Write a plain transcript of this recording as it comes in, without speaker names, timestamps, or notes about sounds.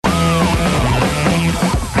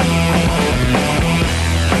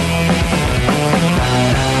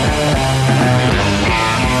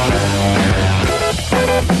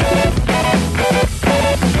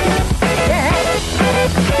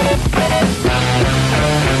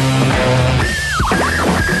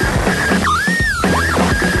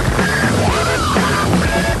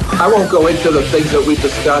I won't go into the things that we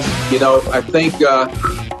discussed. I think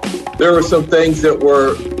there were some things that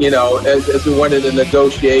were, as we went into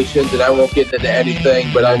negotiations, and I won't get into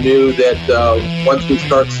anything, but I knew that once we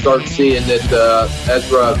start seeing that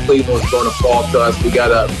Ezra Cleveland is going to fall to us, we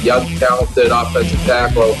got a young, talented offensive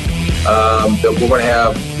tackle that we're going to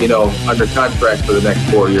have, under contract for the next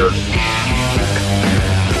 4 years.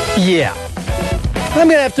 Yeah. I'm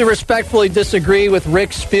going to have to respectfully disagree with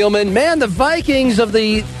Rick Spielman. Man, the Vikings, of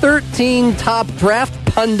the 13 top draft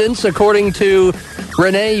pundits, according to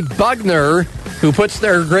Renee Bugner, who puts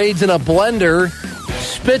their grades in a blender,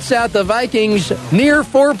 spits out the Vikings near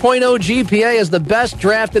 4.0 GPA as the best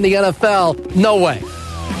draft in the NFL. No way.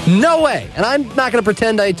 No way. And I'm not going to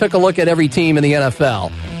pretend I took a look at every team in the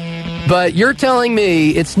NFL. But you're telling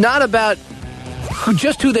me it's not about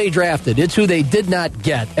just who they drafted. It's who they did not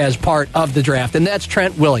get as part of the draft, and that's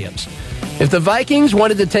Trent Williams. If the Vikings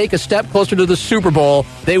wanted to take a step closer to the Super Bowl,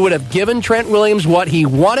 they would have given Trent Williams what he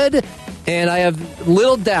wanted, and I have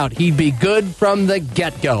little doubt he'd be good from the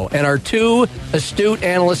get-go. And our two astute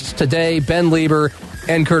analysts today, Ben Lieber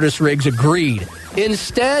and Curtis Riggs, agreed.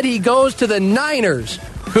 Instead, he goes to the Niners,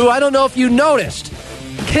 who, I don't know if you noticed,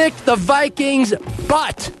 kicked the Vikings'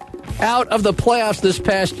 butt out of the playoffs this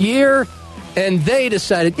past year. And they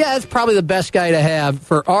decided, it's probably the best guy to have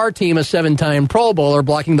for our team, a 7-time Pro Bowler,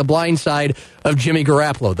 blocking the blind side of Jimmy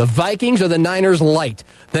Garoppolo. The Vikings are the Niners light.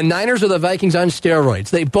 The Niners are the Vikings on steroids.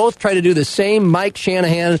 They both try to do the same Mike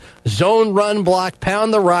Shanahan zone run block,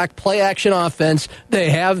 pound the rock, play action offense. They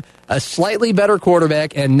have a slightly better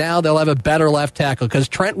quarterback, and now they'll have a better left tackle because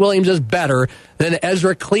Trent Williams is better than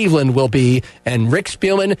Ezra Cleveland will be. And Rick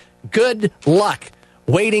Spielman, good luck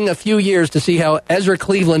waiting a few years to see how Ezra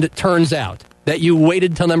Cleveland turns out, that you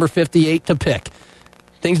waited till number 58 to pick.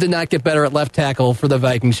 Things did not get better at left tackle for the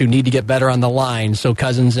Vikings, who need to get better on the line so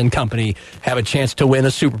Cousins and company have a chance to win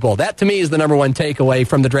a Super Bowl. That, to me, is the number one takeaway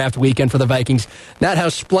from the draft weekend for the Vikings, not how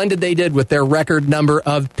splendid they did with their record number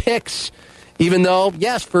of picks. Even though,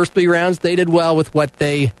 yes, first 3 rounds, they did well with what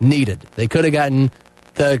they needed. They could have gotten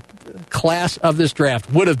the class of this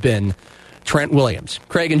draft would have been Trent Williams.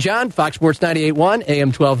 Craig and John, Fox Sports 98.1, AM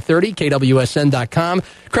 1230, KWSN.com.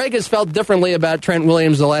 Craig has felt differently about Trent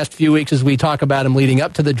Williams the last few weeks as we talk about him leading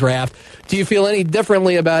up to the draft. Do you feel any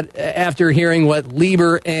differently about after hearing what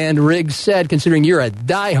Lieber and Riggs said, considering you're a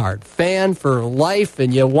diehard fan for life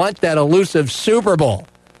and you want that elusive Super Bowl?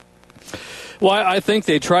 Well, I think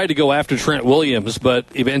they tried to go after Trent Williams, but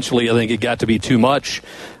eventually I think it got to be too much,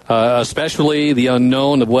 especially the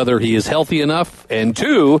unknown of whether he is healthy enough, and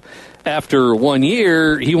 2, after 1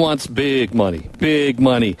 year, he wants big money.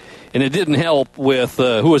 And it didn't help with,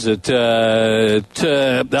 who was it? The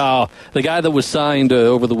guy that was signed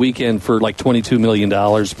over the weekend for like $22 million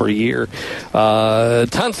per year.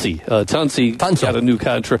 Tunsil got a new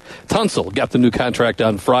contract. Tunsil got the new contract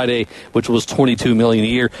on Friday, which was $22 million a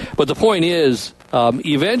year. But the point is,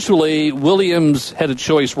 eventually, Williams had a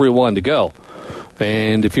choice where he wanted to go.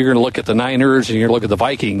 And if you're going to look at the Niners and you're going to look at the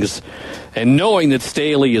Vikings, and knowing that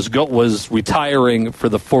Staley was retiring for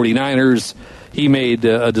the 49ers, he made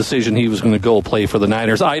a decision he was going to go play for the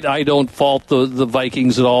Niners. I don't fault the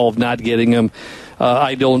Vikings at all of not getting him.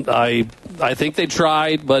 I think they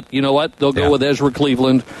tried, but you know what? They'll go with Ezra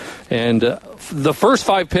Cleveland. And the first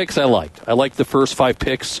 5 picks I liked. I liked the first 5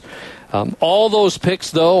 picks. All those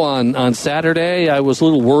picks, though, on Saturday, I was a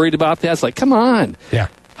little worried about that. It's like, come on. Yeah.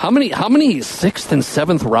 How many 6th and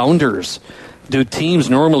 7th rounders do teams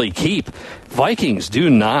normally keep? Vikings do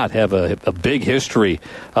not have a big history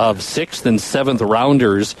of 6th and 7th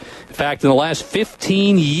rounders. In fact, in the last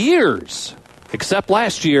 15 years, except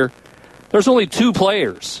last year, there's only 2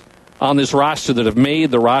 players on this roster that have made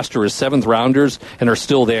the roster as 7th rounders and are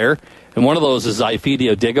still there. And one of those is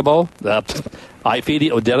Ifeadi Odenigbo.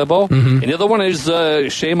 And the other one is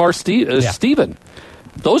Shamar Stephen.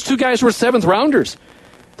 Those 2 guys were 7th rounders.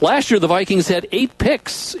 Last year, the Vikings had 8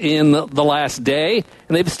 picks in the last day,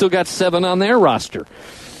 and they've still got 7 on their roster.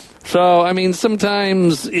 So, I mean,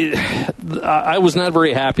 sometimes I was not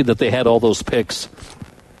very happy that they had all those picks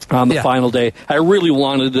on the final day. I really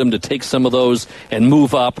wanted them to take some of those and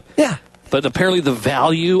move up. Yeah. But apparently the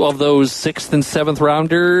value of those 6th and 7th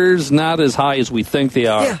rounders, not as high as we think they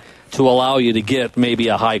are. Yeah. To allow you to get maybe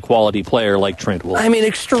a high-quality player like Trent Williams. I mean,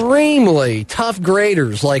 extremely tough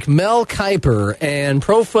graders like Mel Kiper and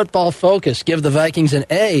Pro Football Focus give the Vikings an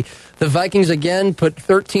A. The Vikings, again, put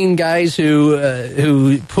 13 guys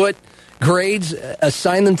who put grades,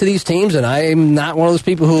 assign them to these teams, and I'm not one of those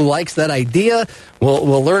people who likes that idea.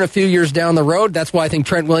 We'll learn a few years down the road. That's why I think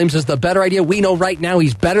Trent Williams is the better idea. We know right now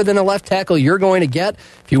he's better than a left tackle you're going to get.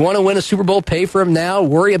 If you want to win a Super Bowl, pay for him now.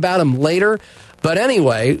 Worry about him later. But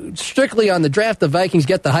anyway, strictly on the draft, the Vikings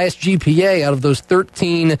get the highest GPA out of those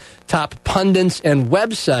 13 top pundits and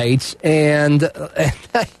websites. And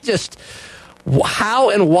I just...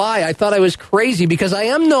 how and why? I thought I was crazy because I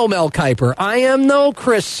am no Mel Kiper. I am no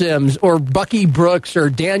Chris Sims or Bucky Brooks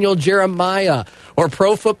or Daniel Jeremiah or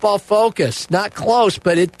Pro Football Focus. Not close,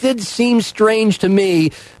 but it did seem strange to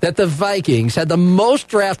me that the Vikings had the most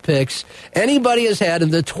draft picks anybody has had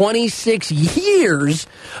in the 26 years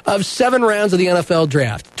of 7 rounds of the NFL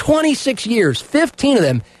draft. 26 years, 15 of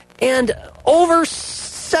them, and over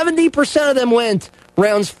 70% of them went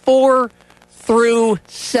rounds 4 through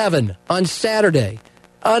 7 on Saturday.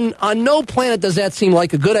 On no planet does that seem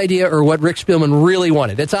like a good idea or what Rick Spielman really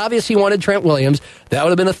wanted. It's obvious he wanted Trent Williams. That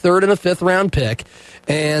would have been a 3rd and a 5th round pick.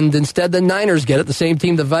 And instead the Niners get it, the same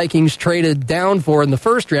team the Vikings traded down for in the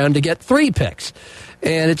first round to get 3 picks.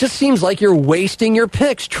 And it just seems like you're wasting your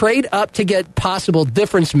picks. Trade up to get possible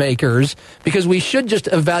difference makers because we should just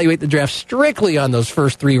evaluate the draft strictly on those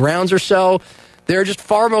first 3 rounds or so. There are just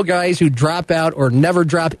far more guys who drop out or never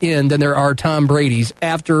drop in than there are Tom Brady's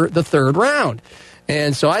after the 3rd round.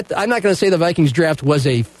 And so I'm not going to say the Vikings draft was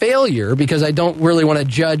a failure because I don't really want to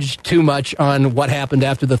judge too much on what happened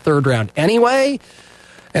after the 3rd round anyway.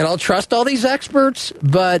 And I'll trust all these experts,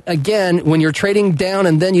 but again, when you're trading down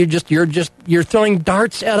and then you're throwing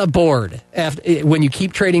darts at a board when you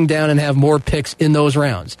keep trading down and have more picks in those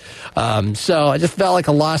rounds. So I just felt like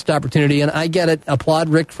a lost opportunity, and I get it. Applaud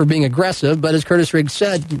Rick for being aggressive, but as Curtis Riggs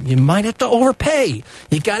said, you might have to overpay.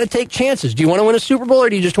 You got to take chances. Do you want to win a Super Bowl, or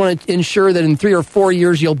do you just want to ensure that in 3 or 4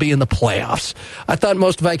 years you'll be in the playoffs? I thought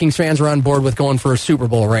most Vikings fans were on board with going for a Super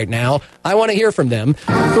Bowl right now. I want to hear from them.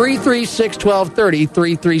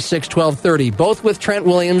 336-1230, 336-1230, both with Trent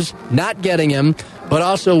Williams not getting him, but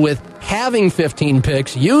also with having 15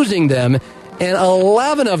 picks, using them, and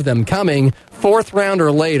 11 of them coming 4th round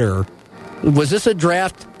or later. Was this a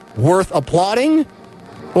draft worth applauding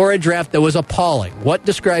or a draft that was appalling? What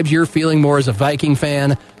describes your feeling more as a Viking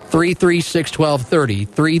fan? 336-1230,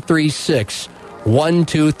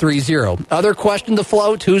 336-1230. Other question to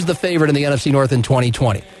float, who's the favorite in the NFC North in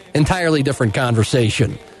 2020? Entirely different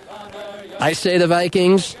conversation. I say the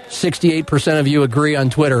Vikings. 68% of you agree on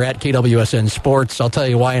Twitter at KWSN Sports. I'll tell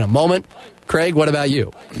you why in a moment. Craig, what about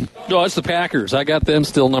you? No, it's the Packers. I got them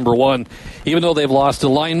still number 1. Even though they've lost a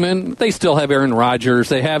lineman, they still have Aaron Rodgers.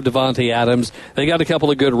 They have Devontae Adams. They got a couple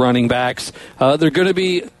of good running backs. They're going to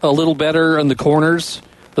be a little better on the corners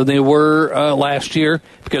than they were last year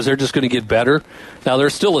because they're just going to get better. Now,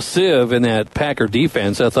 there's still a sieve in that Packer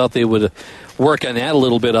defense. I thought they would work on that a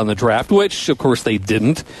little bit on the draft, which, of course, they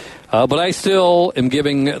didn't. But I still am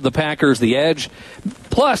giving the Packers the edge.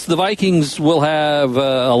 Plus, the Vikings will have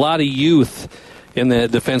a lot of youth in the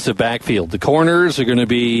defensive backfield. The corners are going to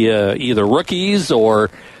be either rookies or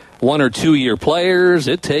 1 or 2 year players.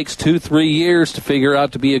 It takes 2-3 years to figure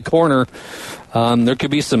out to be a corner. There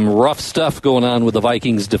could be some rough stuff going on with the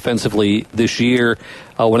Vikings defensively this year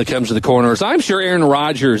when it comes to the corners. I'm sure Aaron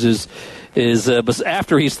Rodgers is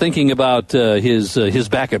after he's thinking about his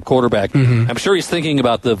backup quarterback. Mm-hmm. I'm sure he's thinking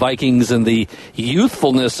about the Vikings and the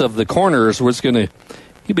youthfulness of the corners, where it's going to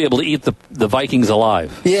he'll be able to eat the Vikings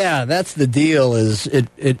alive. Yeah, that's the deal.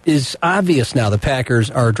 It is obvious now the Packers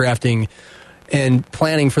are drafting and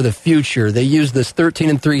planning for the future. They used this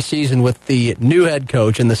 13-3 season with the new head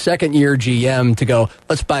coach and the second-year GM to go,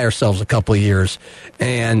 let's buy ourselves a couple of years,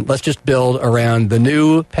 and let's just build around the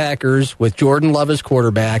new Packers with Jordan Love as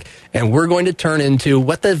quarterback, and we're going to turn into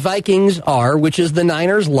what the Vikings are, which is the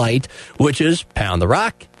Niners light, which is pound the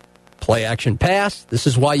rock, play action pass. This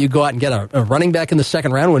is why you go out and get a running back in the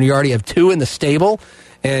second round when you already have 2 in the stable,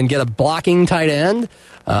 and get a blocking tight end.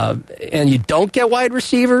 And you don't get wide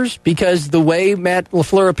receivers because the way Matt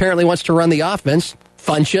LaFleur apparently wants to run the offense,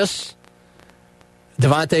 Funchess,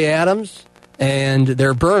 Devontae Adams, and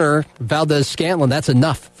their burner, Valdez-Scantling, that's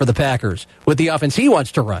enough for the Packers with the offense he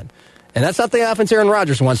wants to run. And that's not the offense Aaron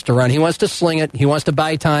Rodgers wants to run. He wants to sling it. He wants to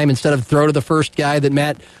buy time instead of throw to the first guy that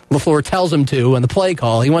Matt LaFleur tells him to on the play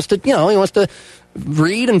call. He wants to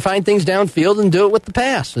read and find things downfield and do it with the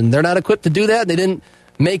pass. And they're not equipped to do that. They didn't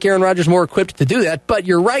make Aaron Rodgers more equipped to do that. But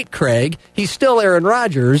you're right, Craig. He's still Aaron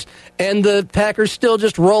Rodgers, and the Packers still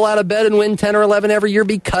just roll out of bed and win 10 or 11 every year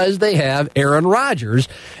because they have Aaron Rodgers.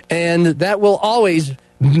 And that will always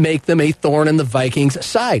make them a thorn in the Vikings'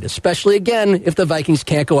 side, especially, again, if the Vikings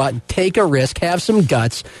can't go out and take a risk, have some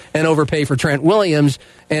guts, and overpay for Trent Williams.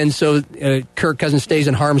 And so Kirk Cousins stays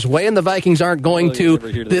in harm's way, and the Vikings aren't going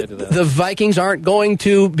the Vikings aren't going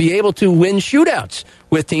to be able to win shootouts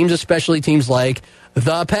with teams, especially teams like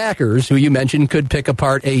the Packers, who you mentioned could pick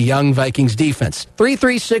apart a young Vikings defense.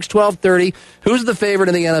 336-1230. Who's the favorite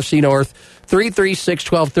in the NFC North?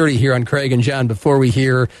 336-1230 here on Craig and John before we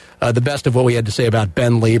hear the best of what we had to say about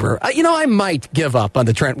Ben Lieber. I might give up on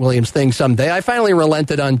the Trent Williams thing someday. I finally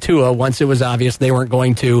relented on Tua once it was obvious they weren't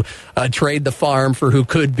going to trade the farm for who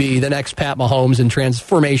could be the next Pat Mahomes and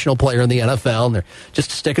transformational player in the NFL. And they're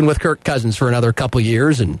just sticking with Kirk Cousins for another couple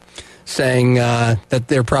years and saying that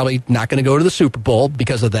they're probably not going to go to the Super Bowl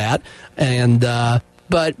because of that. And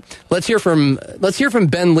but let's hear from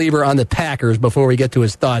Ben Lieber on the Packers before we get to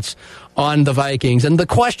his thoughts on the Vikings. And the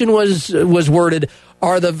question was worded: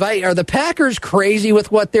 Are the Packers crazy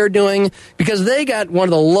with what they're doing? Because they got one of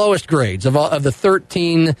the lowest grades of the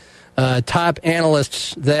 13 top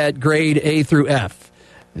analysts that grade A through F.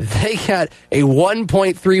 They got a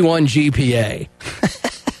 1.31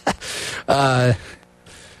 GPA.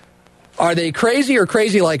 Are they crazy or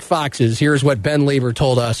crazy like foxes? Here's what Ben Lieber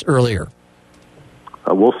told us earlier.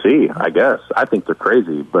 We'll see, I guess. I think they're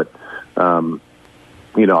crazy, but,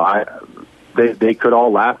 they could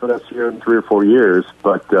all laugh at us here in 3 or 4 years,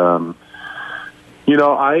 but, I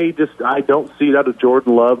don't see it out of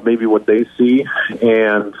Jordan Love, maybe what they see,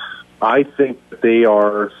 and I think they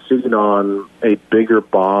are sitting on a bigger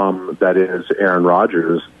bomb that is Aaron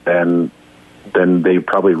Rodgers than they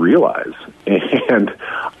probably realize. And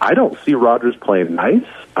I don't see Rodgers playing nice.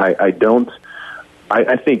 I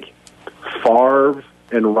think Favre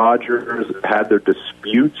and Rodgers had their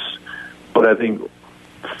disputes, but I think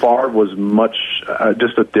Favre was much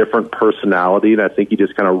just a different personality, and I think he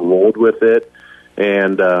just kind of rolled with it,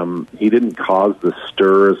 and he didn't cause the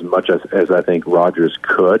stir as much as I think Rodgers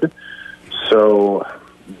could. So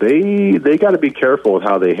they got to be careful with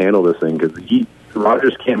how they handle this thing, because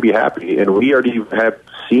Rodgers can't be happy, and we already have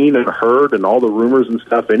seen and heard and all the rumors and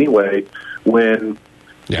stuff anyway when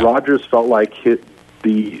Rodgers felt like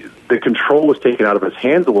the control was taken out of his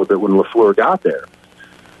hands a little bit when LaFleur got there.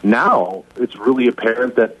 Now it's really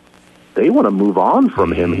apparent that they want to move on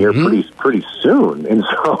from him here pretty soon, and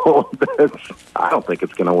so I don't think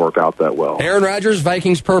it's going to work out that well. Aaron Rodgers,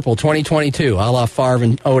 Vikings purple, 2022, a la Favre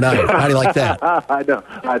in 09. How do you like that? I know.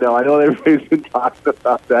 Everybody's been talking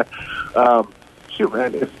about that. Shoot,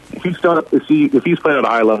 man, if he's playing at a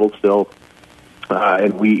high level still,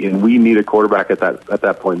 and we need a quarterback at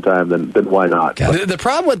that point in time, then why not? The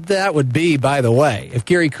problem with that would be, by the way, if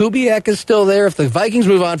Gary Kubiak is still there, if the Vikings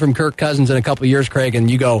move on from Kirk Cousins in a couple of years, Craig,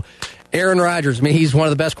 and you go Aaron Rodgers, he's one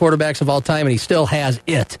of the best quarterbacks of all time, and he still has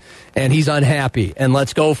it, and he's unhappy, and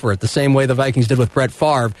let's go for it, the same way the Vikings did with Brett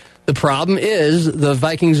Favre. The problem is the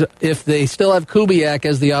Vikings, if they still have Kubiak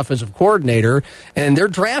as the offensive coordinator, and they're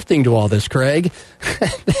drafting to all this, Craig,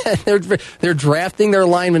 they're drafting their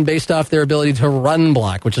linemen based off their ability to run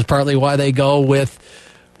block, which is partly why they go with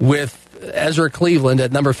Ezra Cleveland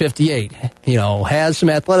at number 58. Has some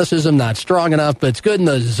athleticism, not strong enough, but it's good in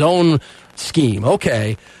the zone scheme.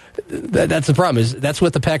 Okay. That's the problem. That's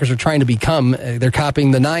what the Packers are trying to become. They're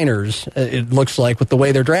copying the Niners, it looks like, with the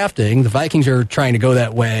way they're drafting. The Vikings are trying to go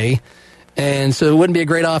that way. And so it wouldn't be a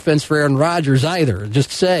great offense for Aaron Rodgers either.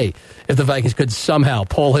 Just say, if the Vikings could somehow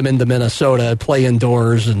pull him into Minnesota, play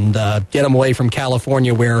indoors, and get him away from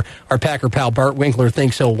California, where our Packer pal Bart Winkler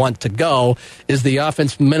thinks he'll want to go, is the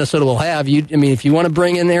offense Minnesota will have. If you want to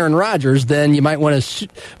bring in Aaron Rodgers, then you might want to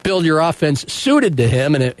build your offense suited to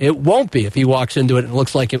him, and it won't be if he walks into it and it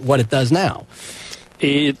looks like what it does now.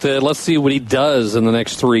 Let's see what he does in the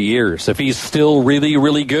next 3 years. If he's still really,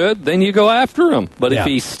 really good, then you go after him. But if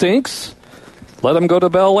he stinks, let him go to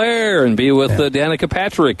Bel Air and be with Danica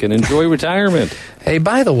Patrick and enjoy retirement. Hey,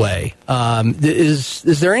 by the way, is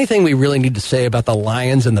there anything we really need to say about the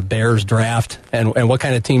Lions and the Bears draft and what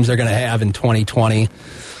kind of teams they're going to have in 2020? I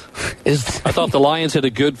thought the Lions had a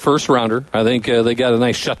good first rounder. I think they got a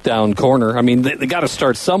nice shutdown corner. They got to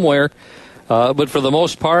start somewhere. But for the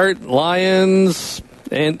most part, Lions,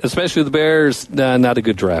 and especially the Bears, not a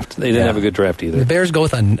good draft. They didn't have a good draft either. The Bears go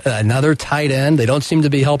with another tight end. They don't seem to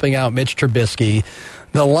be helping out Mitch Trubisky.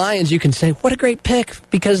 The Lions, you can say, what a great pick,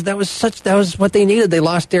 because that was what they needed. They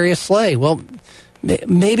lost Darius Slay. Well,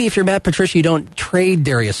 maybe if you're Matt Patricia, you don't trade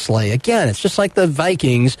Darius Slay. Again, it's just like the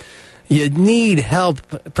Vikings. You need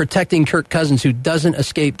help protecting Kirk Cousins, who doesn't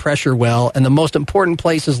escape pressure well, and the most important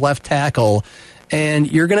place is left tackle.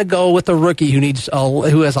 And you're going to go with a rookie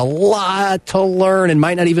who has a lot to learn and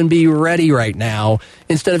might not even be ready right now,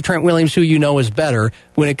 instead of Trent Williams, who you know is better.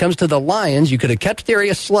 When it comes to the Lions, you could have kept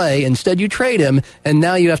Darius Slay. Instead, you trade him, and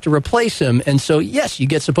now you have to replace him. And so, yes, you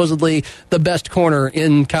get supposedly the best corner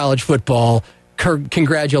in college football.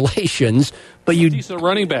 Congratulations. But decent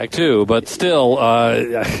running back, too, but still...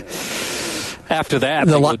 After that,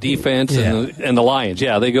 they go defense and the Lions.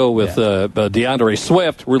 Yeah, they go with DeAndre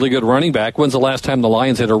Swift, really good running back. When's the last time the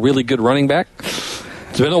Lions had a really good running back?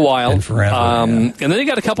 It's been a while. And forever, And then they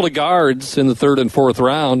got a couple of guards in the third and fourth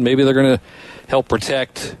round. Maybe they're going to help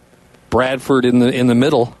protect Bradford in the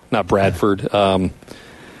middle. Not Bradford.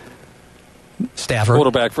 Stafford.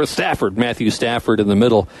 Quarterback for Stafford, Matthew Stafford in the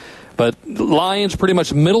middle. But Lions pretty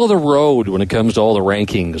much middle of the road when it comes to all the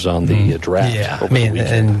rankings on the draft. Yeah, I mean,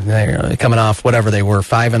 and they're coming off whatever they were,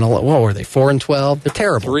 5-11. What were they? 4-12. They're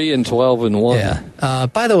terrible. 3-12-1. Yeah.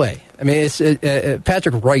 By the way, I mean, it's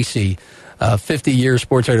Patrick Ricey, 50-year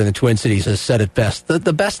sports writer in the Twin Cities, has said it best.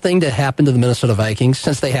 The best thing to happen to the Minnesota Vikings,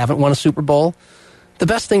 since they haven't won a Super Bowl, the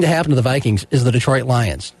best thing to happen to the Vikings is the Detroit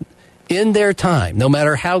Lions. In their time, no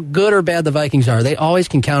matter how good or bad the Vikings are, they always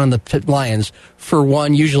can count on the Lions for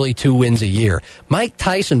 1, usually 2 wins a year. Mike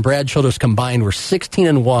Tyson, Brad Childress combined were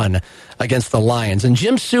 16-1 against the Lions. And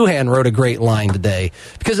Jim Souhan wrote a great line today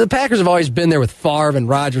because the Packers have always been there with Favre and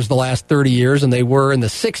Rodgers the last 30 years, and they were in the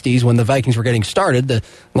 60s when the Vikings were getting started. The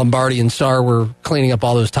Lombardi and Sarr were cleaning up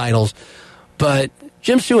all those titles. But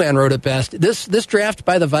Jim Souhan wrote it best. This draft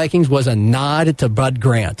by the Vikings was a nod to Bud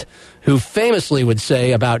Grant, who famously would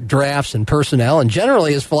say about drafts and personnel and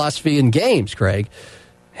generally his philosophy in games, Craig,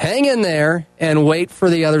 hang in there and wait for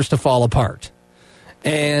the others to fall apart.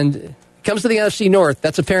 And it comes to the NFC North,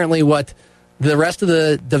 that's apparently what the rest of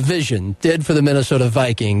the division did for the Minnesota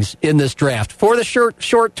Vikings in this draft for the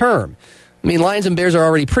short term. I mean, Lions and Bears are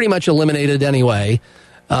already pretty much eliminated anyway.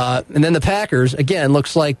 And then the Packers, again,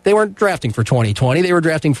 looks like they weren't drafting for 2020. They were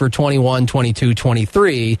drafting for 21, 22,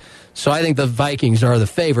 23. So I think the Vikings are the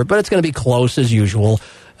favorite, but it's going to be close as usual.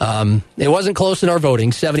 It wasn't close in our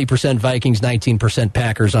voting, 70% Vikings, 19%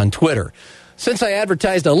 Packers on Twitter. Since I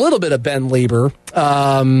advertised a little bit of Ben Lieber,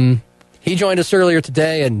 he joined us earlier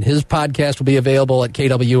today, and his podcast will be available at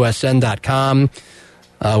kwsn.com.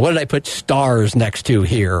 What did I put stars next to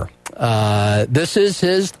here? This is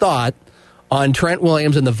his thought on Trent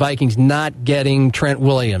Williams and the Vikings not getting Trent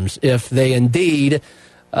Williams. If they indeed,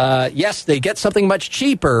 yes, they get something much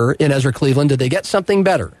cheaper in Ezra Cleveland, did they get something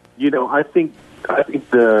better? You know, I think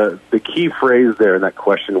the key phrase there in that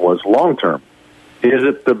question was long-term. Is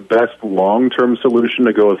it the best long-term solution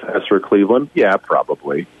to go with Ezra Cleveland? Yeah,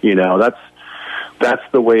 probably. You know, that's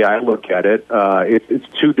the way I look at it. It's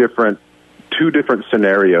two different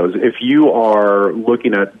scenarios. If you are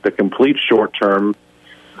looking at the complete short-term,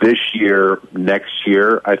 this year, next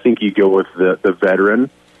year, I think you go with the veteran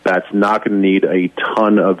that's not going to need a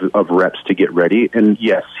ton of reps to get ready. And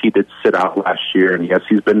yes, he did sit out last year, and yes,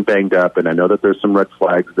 he's been banged up, and I know that there's some red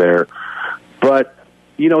flags there. But,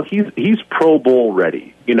 you know, he's Pro Bowl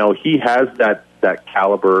ready. You know, he has that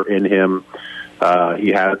caliber in him. He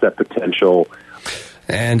has that potential.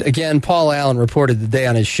 And again, Paul Allen reported today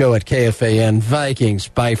on his show at KFAN, Vikings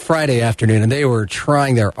by Friday afternoon, and they were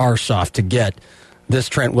trying their arse off to get this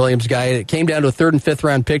Trent Williams guy. It came down to a 3rd and 5th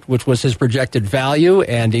round pick, which was his projected value,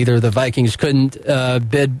 and either the Vikings couldn't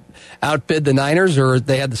outbid the Niners, or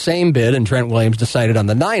they had the same bid, and Trent Williams decided on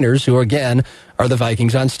the Niners, who again are the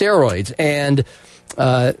Vikings on steroids. And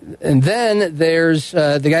then there's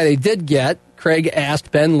the guy they did get. Craig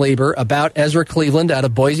asked Ben Lieber about Ezra Cleveland out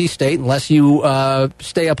of Boise State. Unless you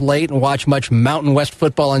stay up late and watch much Mountain West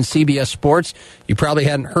football on CBS Sports, you probably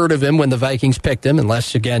hadn't heard of him when the Vikings picked him,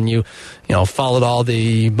 unless, again, you followed all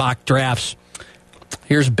the mock drafts.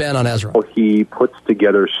 Here's Ben on Ezra. He puts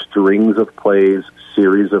together strings of plays,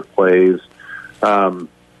 series of plays.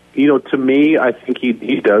 To me, I think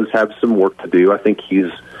he does have some work to do. I think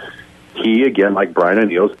he again, like Brian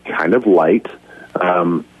O'Neill's, kind of light.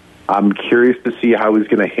 I'm curious to see how he's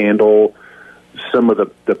going to handle some of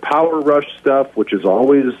the power rush stuff, which is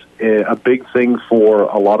always a big thing for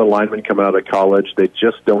a lot of linemen coming out of college. They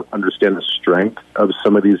just don't understand the strength of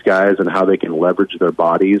some of these guys and how they can leverage their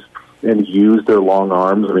bodies and use their long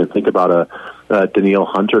arms. I mean, think about a Danielle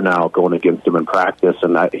Hunter now going against him in practice,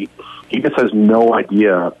 and he just has no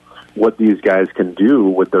idea what these guys can do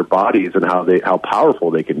with their bodies and how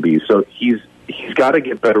powerful they can be. So he's got to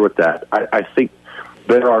get better with that. I think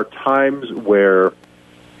there are times where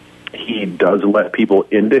he does let people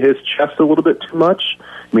into his chest a little bit too much.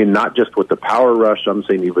 I mean, not just with the power rush. I'm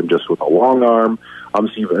saying even just with a long arm. I'm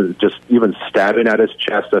saying even stabbing at his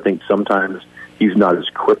chest. I think sometimes he's not as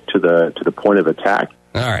quick to the point of attack.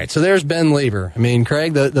 All right, so there's Ben Lieber. I mean,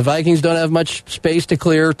 Craig, the Vikings don't have much space to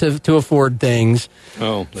clear to afford things.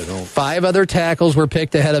 Oh, they don't. 5 other tackles were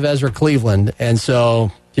picked ahead of Ezra Cleveland, and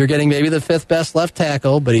so you're getting maybe the 5th best left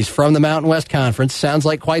tackle, but he's from the Mountain West Conference. Sounds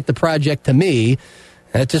like quite the project to me.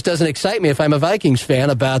 It just doesn't excite me if I'm a Vikings fan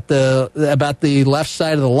about the left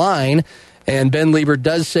side of the line. And Ben Lieber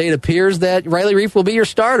does say it appears that Riley Reif will be your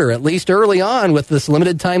starter, at least early on with this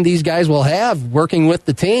limited time these guys will have working with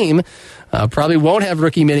the team. Probably won't have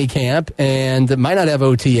rookie minicamp and might not have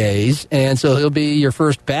OTAs, and so he'll be your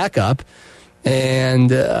first backup. And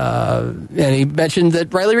he mentioned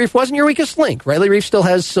that Riley Reif wasn't your weakest link. Riley Reif still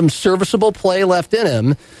has some serviceable play left in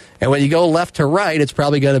him. And when you go left to right, it's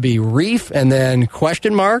probably going to be Reif and then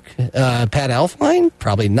question mark, Pat Elflein?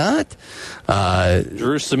 Probably not.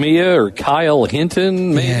 Drew Samia or Kyle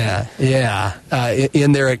Hinton? Maybe? Yeah.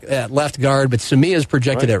 In there at left guard, but Samia's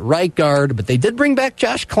projected at right guard. But they did bring back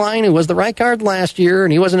Josh Klein, who was the right guard last year,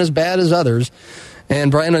 and he wasn't as bad as others.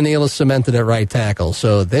 And Brian O'Neill is cemented at right tackle.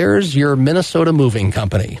 So there's your Minnesota moving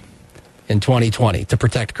company in 2020 to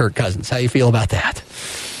protect Kirk Cousins. How you feel about that?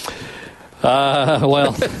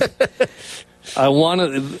 Well, I want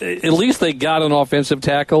to. At least they got an offensive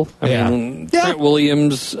tackle. I mean, Trent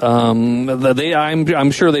Williams.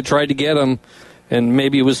 I'm sure they tried to get him, and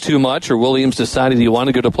maybe it was too much, or Williams decided he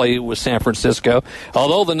wanted to go to play with San Francisco.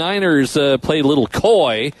 Although the Niners played a little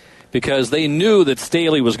coy because they knew that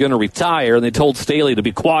Staley was going to retire, and they told Staley to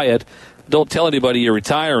be quiet. Don't tell anybody you're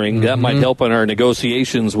retiring. Mm-hmm. That might help in our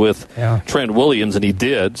negotiations with Trent Williams, and he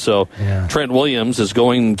did. So Trent Williams is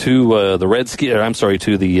going to the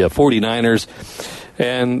to the 49ers.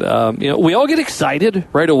 And, we all get excited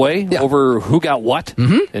right away over who got what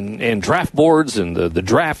and draft boards and the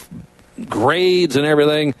draft grades and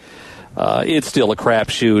everything. It's still a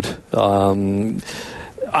crapshoot.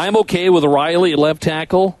 I'm okay with Riley at left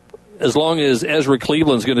tackle, as long as Ezra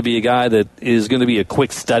Cleveland's going to be a guy that is going to be a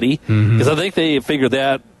quick study. Because I think they figured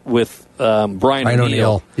that with Brian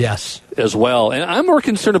O'Neill. Yes. As well. And I'm more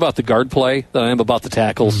concerned about the guard play than I am about the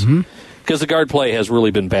tackles. Because the guard play has really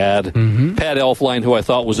been bad. Pat Elflein, who I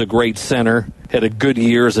thought was a great center, had a good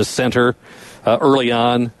year as a center early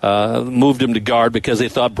on. Moved him to guard because they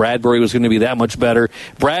thought Bradbury was going to be that much better.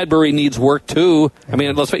 Bradbury needs work, too. I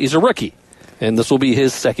mean, let's face it, he's a rookie. And this will be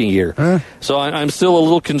his second year. So I'm still a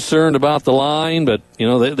little concerned about the line, but,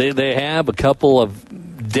 they have a couple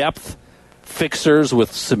of depth fixers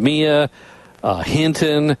with Samia,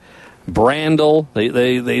 Hinton, Brandel.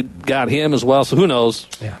 They got him as well, so who knows?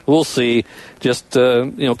 We'll see. Just,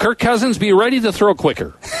 Kirk Cousins, be ready to throw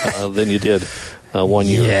quicker than you did 1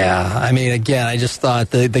 year ago. I mean, again, I just thought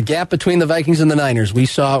the gap between the Vikings and the Niners, we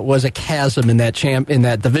saw it was a chasm in that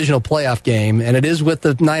divisional playoff game, and it is with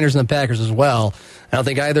the Niners and the Packers as well. I don't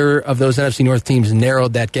think either of those NFC North teams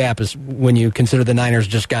narrowed that gap as when you consider the Niners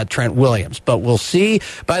just got Trent Williams. But we'll see.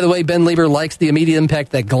 By the way, Ben Lieber likes the immediate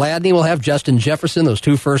impact that Gladney will have. Justin Jefferson, those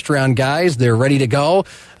 2 first-round guys, they're ready to go.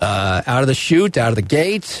 Out of the chute, out of the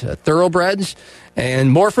gate, thoroughbreds.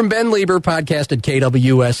 And more from Ben Lieber, podcast at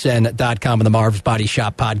KWSN.com and the Marv's Body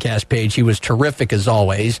Shop podcast page. He was terrific as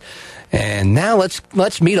always. And now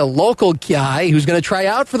let's meet a local guy who's going to try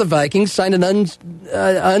out for the Vikings, signed an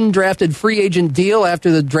undrafted free agent deal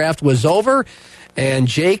after the draft was over. And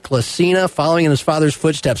Jake Lucina, following in his father's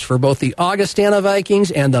footsteps for both the Augustana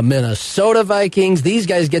Vikings and the Minnesota Vikings. These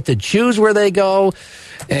guys get to choose where they go.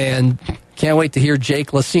 And can't wait to hear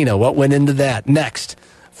Jake Lucina. What went into that next?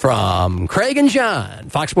 From Craig and John,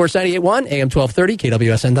 Fox Sports 98.1, AM 1230,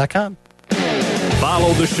 KWSN.com.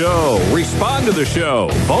 Follow the show, respond to the show,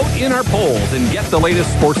 vote in our polls, and get the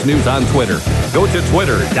latest sports news on Twitter. Go to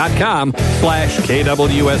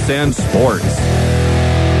twitter.com/KWSN Sports.